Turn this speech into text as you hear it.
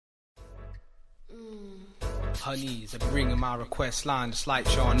Honeys, I bring in my request line just like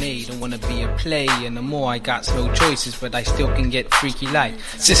Shawnee. Don't wanna be a play, and the more I got no choices, but I still can get freaky like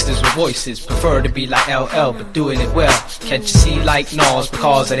sisters with voices. Prefer to be like LL, but doing it well. Can't you see like Nas,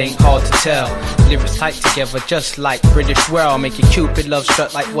 because it ain't hard to tell. Lyrics tight together just like British Well. Make a Cupid love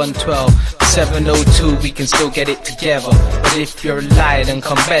strut like 112. 702, we can still get it together. But if you're a liar, then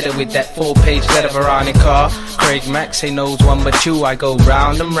come better with that 4-page letter, Veronica. Craig Mack say knows one but you. I go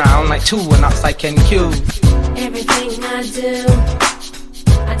round and round like two and knots like NQ. Everything I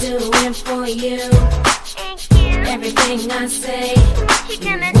do it for you. Everything I say,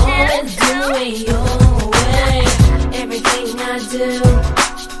 you always do it your way. Everything I do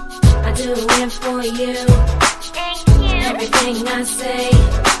it for you. Everything I say,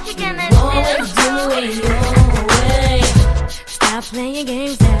 you always do it your way. Stop playing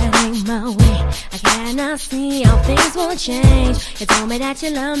games, that ain't my way. I cannot see how things will change. You told me that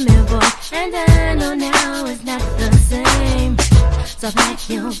you love me, boy, and I know now it's not the same. So pack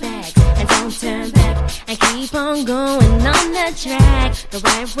your bags and don't turn back, and keep on going on the track. The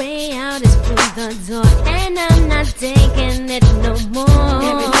right way out is through the door, and I'm not taking it no more.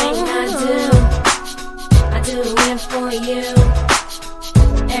 Everything I do it for you.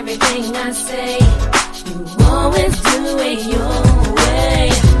 Everything I say, you always do it your way.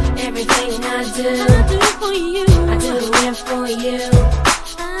 Everything I do it for you. I do it for you.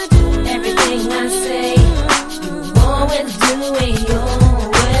 Everything I say, you always do it your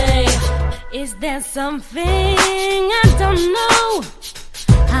way. Is there something I don't know?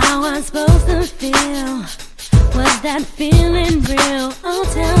 How I'm supposed to feel? Was that feeling real? Oh,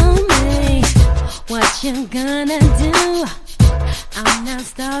 tell me what you gonna do. I'm not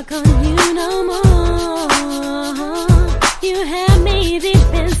stuck on you no more. You have me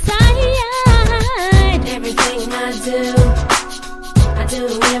deep inside. Everything I do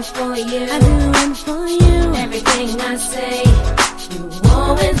it for you. I do it for you. Everything I say, you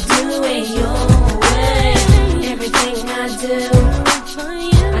always do it your way. Everything I do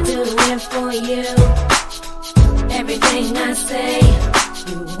it for you. Everything I say,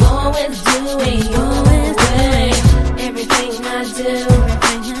 you always do it your way. Everything I do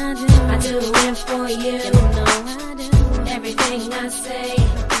it for you. Everything I say.